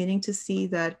 I'm beginning to see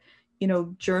that,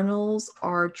 journals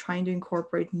are trying to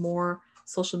incorporate more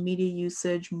social media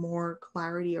usage, more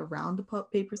clarity around the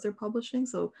papers they're publishing.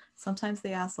 So sometimes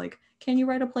they ask, like, can you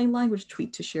write a plain language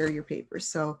tweet to share your papers?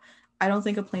 So I don't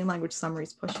think a plain language summary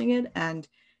is pushing it, and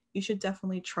you should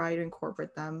definitely try to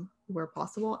incorporate them where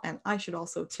possible. And I should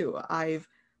also too. I've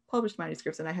published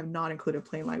manuscripts and I have not included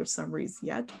plain language summaries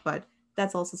yet, but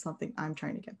that's also something I'm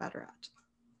trying to get better at.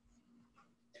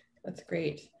 That's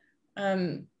great.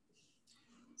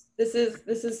 This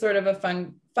is sort of a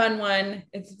fun one.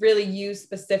 It's really you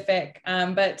specific,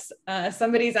 but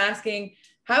somebody's asking,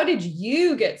 how did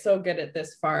you get so good at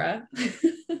this, Farah?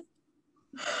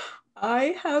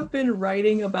 I have been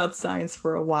writing about science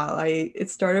for a while. It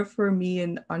started for me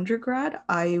in undergrad.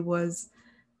 I was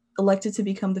elected to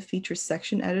become the features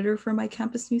section editor for my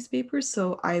campus newspaper.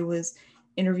 So I was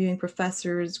interviewing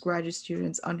professors, graduate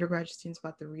students, undergraduate students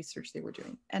about the research they were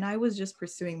doing. And I was just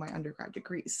pursuing my undergrad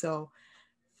degree. So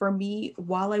for me,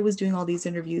 while I was doing all these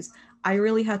interviews, I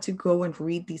really had to go and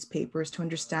read these papers to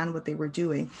understand what they were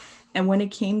doing. And when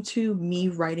it came to me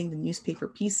writing the newspaper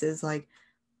pieces, like,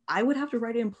 I would have to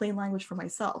write it in plain language for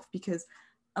myself, because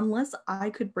unless I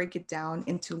could break it down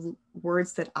into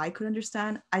words that I could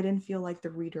understand, I didn't feel like the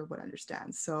reader would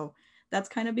understand. So that's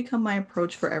kind of become my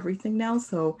approach for everything now.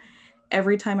 So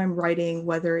every time I'm writing,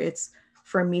 whether it's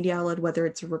for a media outlet, whether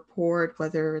it's a report,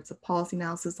 whether it's a policy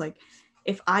analysis, like,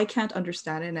 if I can't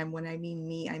understand it, and when I mean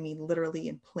me, I mean literally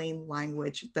in plain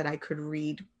language that I could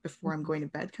read before I'm going to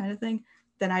bed kind of thing,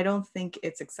 then I don't think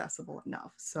it's accessible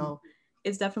enough. So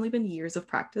it's definitely been years of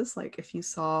practice. Like, if you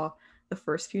saw the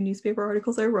first few newspaper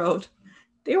articles I wrote,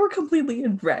 they were completely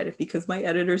in red because my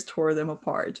editors tore them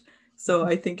apart. So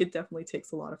I think it definitely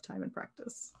takes a lot of time and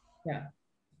practice. Yeah.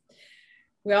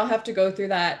 We all have to go through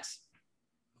that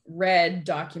red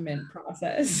document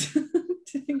process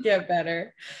to get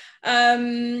better.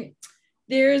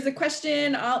 There's a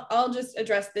question, I'll just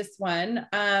address this one.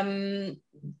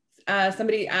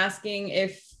 Somebody asking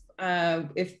if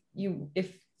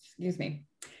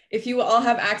you all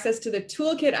have access to the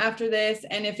toolkit after this,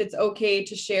 and if it's okay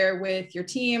to share with your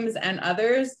teams and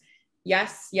others.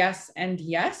 Yes, yes, and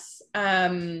yes.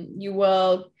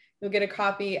 You'll get a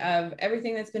copy of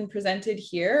everything that's been presented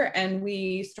here, and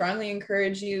we strongly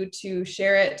encourage you to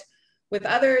share it with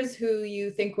others who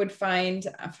you think would find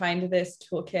this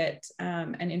toolkit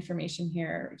and information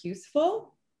here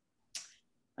useful.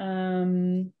 Let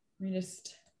me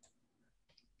just.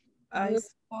 I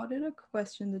spotted a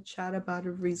question in the chat about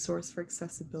a resource for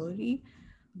accessibility.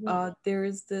 There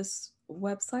is this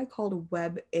website called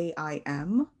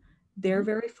WebAIM. They're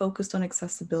very focused on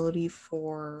accessibility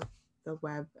for the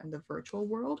web and the virtual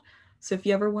world. So if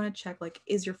you ever want to check, like,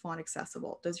 is your font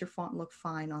accessible? Does your font look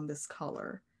fine on this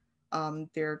color?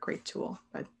 They're a great tool.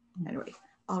 But anyway,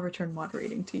 I'll return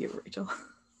moderating to you, Rachel.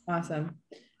 Awesome.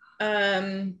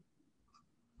 Sorry,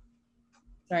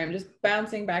 I'm just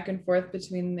bouncing back and forth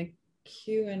between the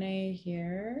Q&A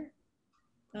here.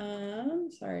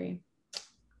 Sorry.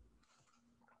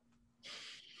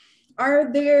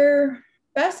 Are there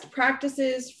best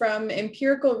practices from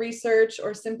empirical research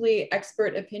or simply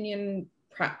expert opinion?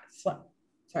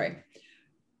 Sorry.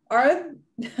 Are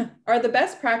the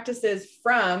best practices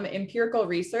from empirical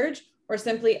research or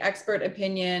simply expert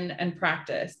opinion and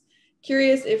practice?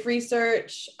 Curious if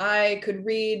research I could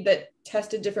read that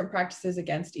tested different practices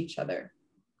against each other.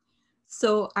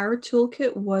 So our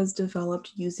toolkit was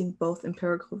developed using both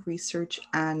empirical research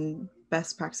and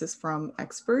best practices from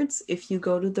experts. If you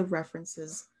go to the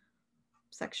references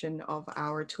section of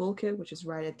our toolkit, which is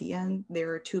right at the end,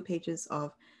 there are 2 pages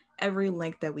of every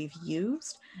link that we've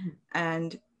used.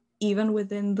 And even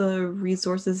within the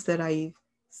resources that I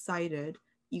cited,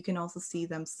 you can also see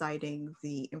them citing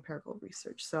the empirical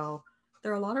research. So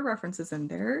there are a lot of references in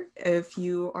there. If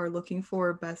you are looking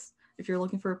for if you're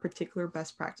looking for a particular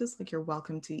best practice, like, you're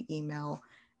welcome to email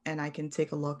and I can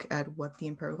take a look at what the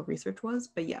empirical research was.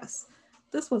 But yes,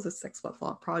 this was a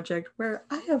 6-foot project where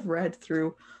I have read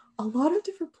through a lot of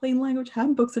different plain language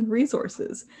handbooks and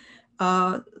resources.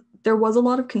 There was a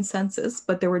lot of consensus,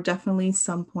 but there were definitely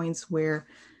some points where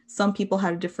some people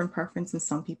had a different preference and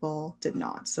some people did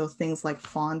not. So things like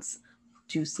fonts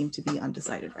do seem to be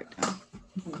undecided right now.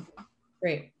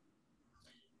 Great.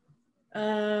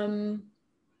 I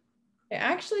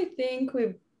actually think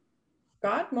we've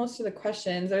got most of the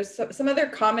questions. There's some other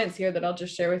comments here that I'll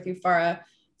just share with you, Farah.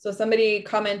 So somebody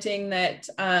commenting that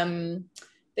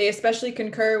they especially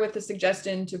concur with the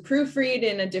suggestion to proofread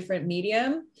in a different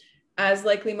medium. As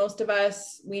likely most of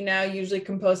us, we now usually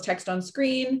compose text on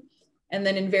screen. And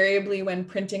then invariably when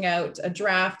printing out a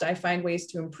draft, I find ways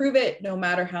to improve it, no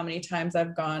matter how many times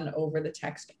I've gone over the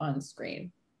text on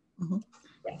screen.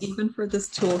 Yes. Even for this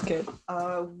toolkit,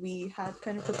 we had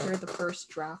kind of prepared the first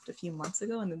draft a few months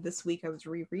ago, and then this week I was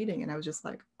rereading and I was just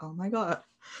like, oh my God,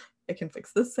 I can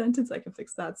fix this sentence, I can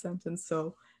fix that sentence.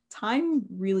 So time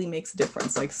really makes a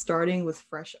difference. Like, starting with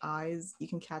fresh eyes, you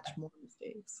can catch more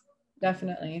mistakes.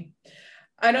 Definitely.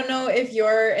 I don't know if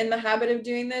you're in the habit of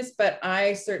doing this, but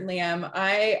I certainly am.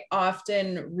 I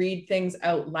often read things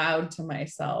out loud to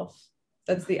myself.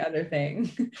 That's the other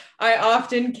thing. I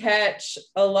often catch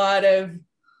a lot of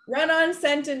run-on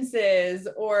sentences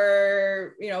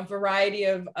or, variety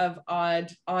of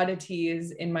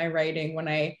oddities in my writing when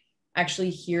I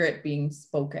actually hear it being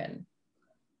spoken.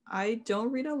 I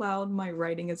don't read aloud my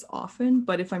writing as often,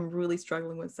 but if I'm really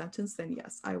struggling with a sentence, then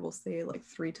yes, I will say like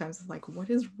 3 times, like, what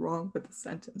is wrong with the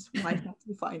sentence? Why can't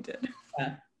you find it?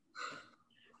 Yeah.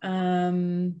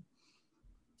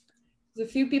 There's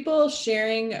a few people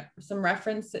sharing some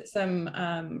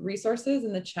resources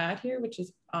in the chat here, which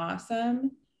is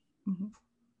awesome.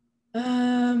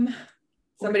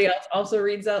 Somebody else also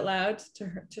reads out loud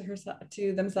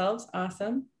to themselves.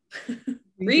 Awesome.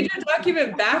 Read your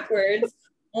document backwards.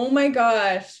 Oh my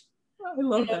gosh. I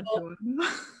love that one.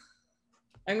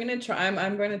 I'm going to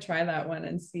try that one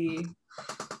and see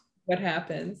what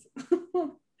happens.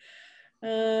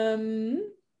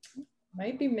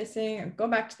 Might be missing. Go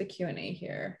back to the Q&A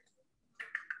here.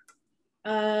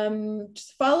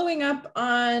 Just following up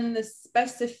on the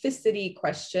specificity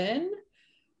question.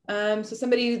 This is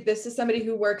somebody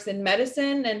who works in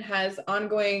medicine and has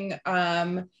ongoing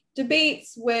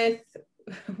debates with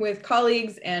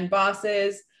colleagues and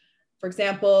bosses. For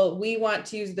example, we want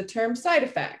to use the term side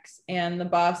effects and the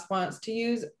boss wants to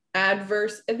use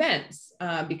adverse events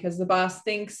because the boss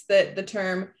thinks that the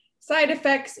term side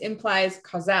effects implies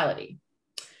causality.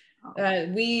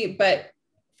 But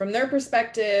from their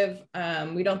perspective,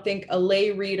 we don't think a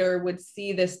lay reader would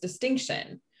see this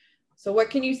distinction. So what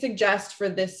can you suggest for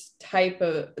this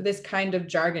kind of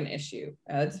jargon issue?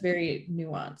 It's very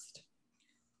nuanced.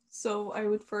 So I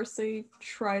would first say,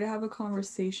 try to have a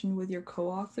conversation with your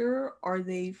co-author. Are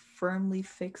they firmly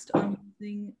fixed on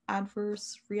using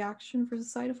adverse reaction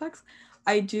versus side effects?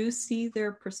 I do see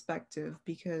their perspective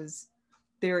because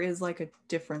there is like a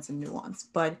difference in nuance.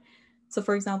 But so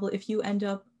for example, if you end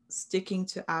up sticking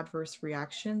to adverse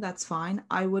reaction, that's fine.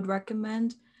 I would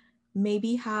recommend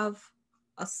maybe have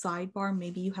a sidebar.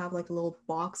 Maybe you have like a little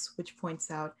box which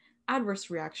points out adverse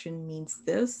reaction means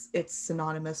this, it's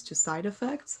synonymous to side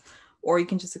effects, or you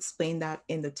can just explain that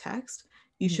in the text.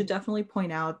 You should definitely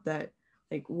point out that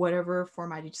like whatever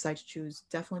format you decide to choose,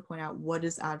 definitely point out what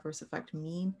does adverse effect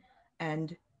mean,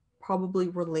 and probably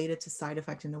relate it to side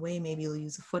effect in a way. Maybe you'll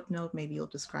use a footnote, maybe you'll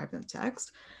describe in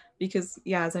text. Because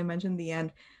yeah, as I mentioned in the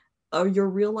end, your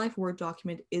real life Word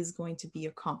document is going to be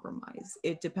a compromise.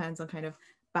 It depends on kind of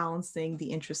balancing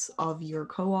the interests of your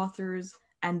co-authors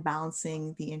and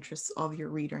balancing the interests of your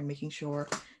reader and making sure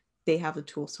they have the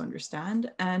tools to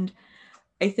understand. And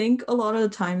I think a lot of the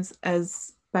times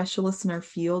as specialists in our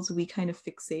fields, we kind of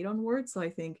fixate on words. So I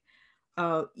think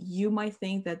you might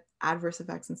think that adverse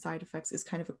effects and side effects is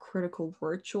kind of a critical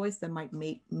word choice that might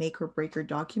make or break your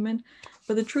document.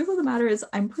 But the truth of the matter is,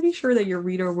 I'm pretty sure that your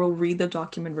reader will read the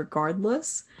document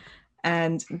regardless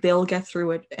and they'll get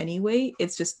through it anyway.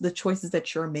 It's just the choices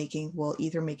that you're making will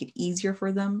either make it easier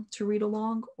for them to read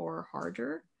along or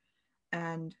harder.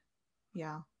 And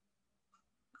yeah,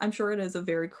 I'm sure it is a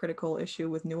very critical issue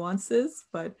with nuances,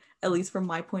 but at least from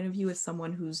my point of view, as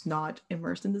someone who's not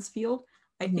immersed in this field,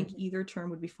 I think either term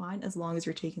would be fine as long as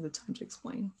you're taking the time to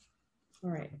explain.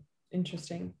 All right,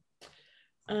 interesting.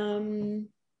 So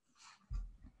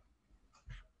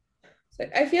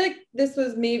I feel like this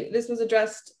was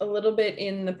addressed a little bit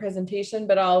in the presentation,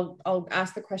 but I'll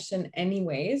ask the question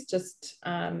anyways, just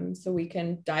so we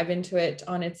can dive into it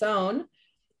on its own.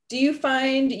 Do you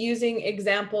find using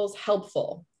examples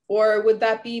helpful, or would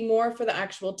that be more for the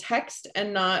actual text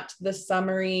and not the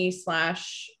summary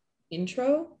 /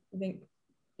 intro?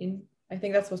 I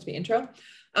think that's supposed to be intro.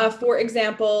 For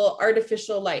example,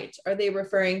 artificial light. Are they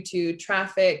referring to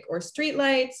traffic or street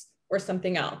lights or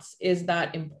something else? Is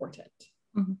that important?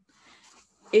 Mm-hmm.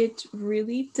 It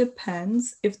really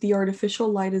depends. If the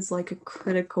artificial light is like a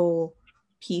critical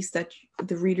piece that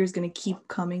the reader is going to keep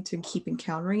coming to keep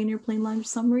encountering in your plain language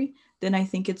summary, then I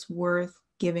think it's worth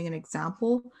giving an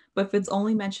example. But if it's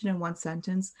only mentioned in one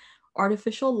sentence,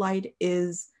 artificial light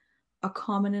is a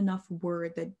common enough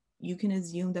word that you can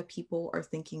assume that people are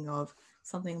thinking of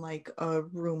something like a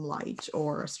room light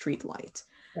or a street light.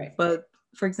 Right. But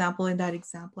for example, in that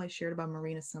example I shared about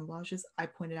marine assemblages, I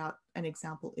pointed out an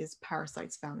example is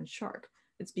parasites found in shark.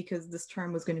 It's because this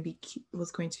term was going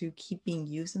to keep being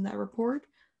used in that report.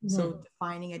 So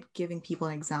defining it, giving people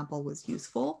an example was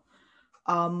useful.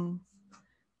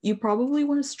 You probably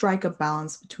want to strike a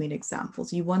balance between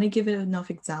examples. You want to give it enough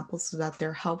examples so that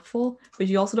they're helpful, but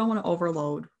you also don't want to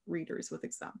overload readers with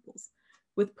examples.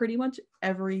 With pretty much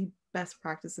every best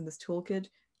practice in this toolkit,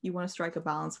 you want to strike a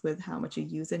balance with how much you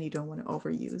use, and you don't want to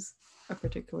overuse a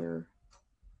particular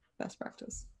best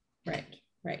practice. Right,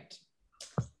 right.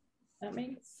 That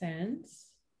makes sense.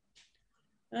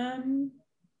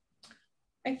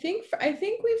 I think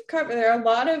we've covered, there are a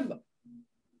lot of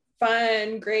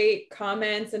fun, great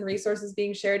comments and resources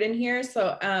being shared in here.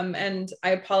 So, and I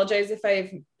apologize if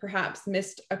I've perhaps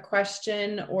missed a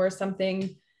question or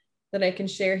something that I can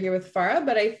share here with Farah,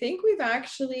 but I think we've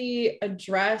actually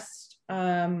addressed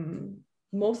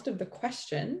most of the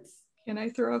questions. Can I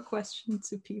throw a question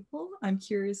to people? I'm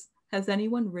curious, has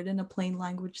anyone written a plain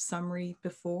language summary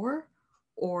before?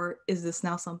 Or is this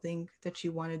now something that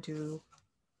you want to do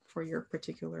for your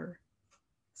particular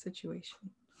situation?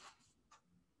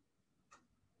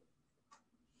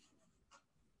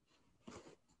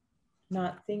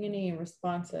 Not seeing any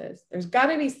responses. There's got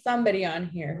to be somebody on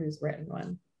here who's written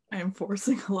one. I am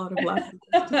forcing a lot of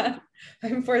lab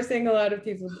I'm forcing a lot of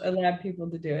people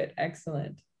to do it.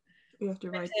 Excellent. We have to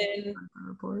write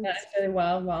reports.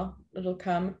 Well, it'll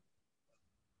come.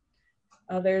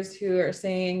 Others who are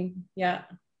saying, yeah,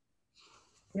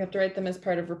 we have to write them as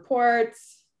part of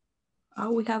reports.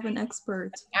 Oh, we have an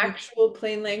expert. Actual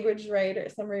plain language writer,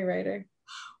 summary writer.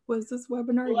 Was this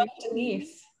webinar?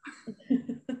 Denise.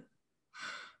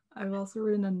 I've also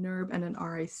written a NERB and an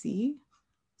RIC.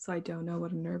 So I don't know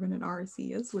what a NERB and an RIC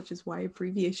is, which is why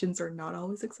abbreviations are not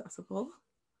always accessible.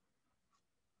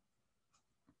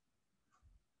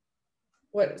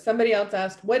 What somebody else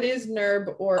asked, what is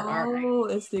NERB or RIC? Oh,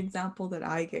 it's the example that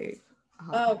I gave.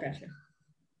 Oh, gotcha.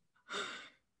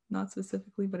 Not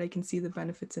specifically, but I can see the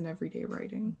benefits in everyday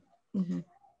writing.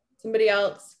 Somebody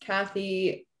else,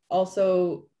 Kathy,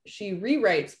 also, she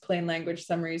rewrites plain language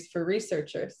summaries for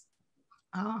researchers.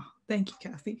 Ah, thank you,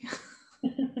 Kathy.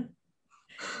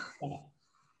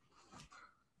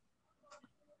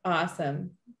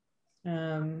 Awesome.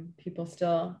 People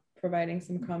still providing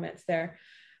some comments there.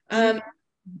 Even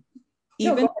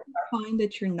if you find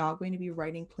that you're not going to be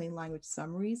writing plain language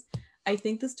summaries, I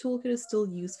think this toolkit is still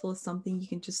useful as something you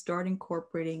can just start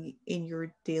incorporating in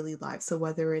your daily life. So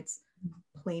whether it's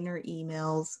plainer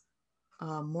emails,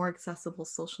 more accessible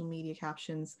social media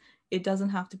captions, it doesn't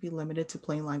have to be limited to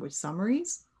plain language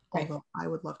summaries. Right. Although I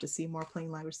would love to see more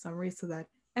plain language summaries so that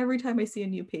every time I see a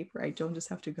new paper, I don't just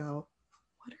have to go,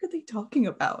 what are they talking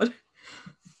about?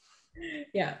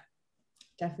 Yeah,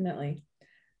 definitely.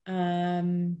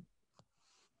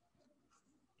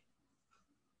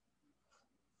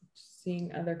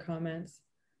 Seeing other comments.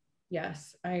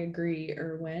 Yes, I agree,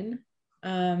 Erwin.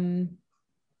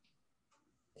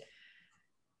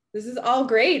 This is all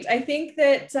great. I think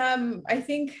that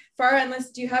Farah,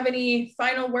 unless do you have any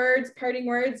final words, parting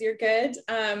words, you're good.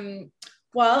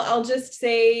 Well, I'll just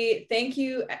say thank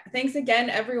you. Thanks again,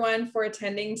 everyone, for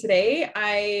attending today.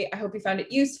 I hope you found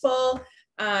it useful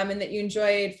and that you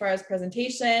enjoyed Farah's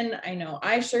presentation. I know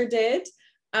I sure did.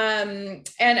 And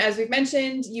as we've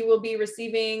mentioned, you will be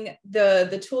receiving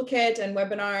the toolkit and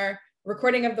webinar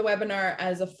recording of the webinar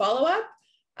as a follow-up.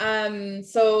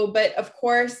 But of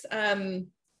course,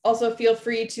 also feel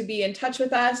free to be in touch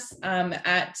with us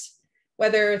at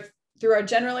whether through our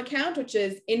general account, which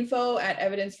is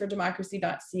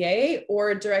info@evidencefordemocracy.ca,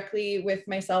 or directly with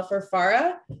myself or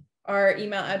Farah. Our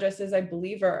email addresses, I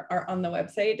believe, are on the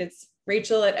website. It's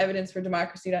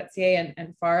Rachel@evidencefordemocracy.ca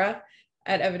and Farah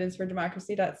at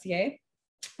evidencefordemocracy.ca.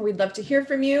 We'd love to hear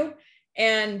from you.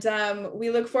 And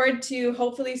we look forward to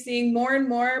hopefully seeing more and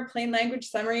more plain language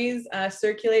summaries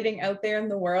circulating out there in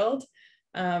the world.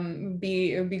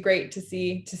 It would be great to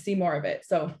see more of it.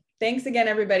 So thanks again,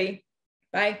 everybody.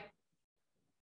 Bye.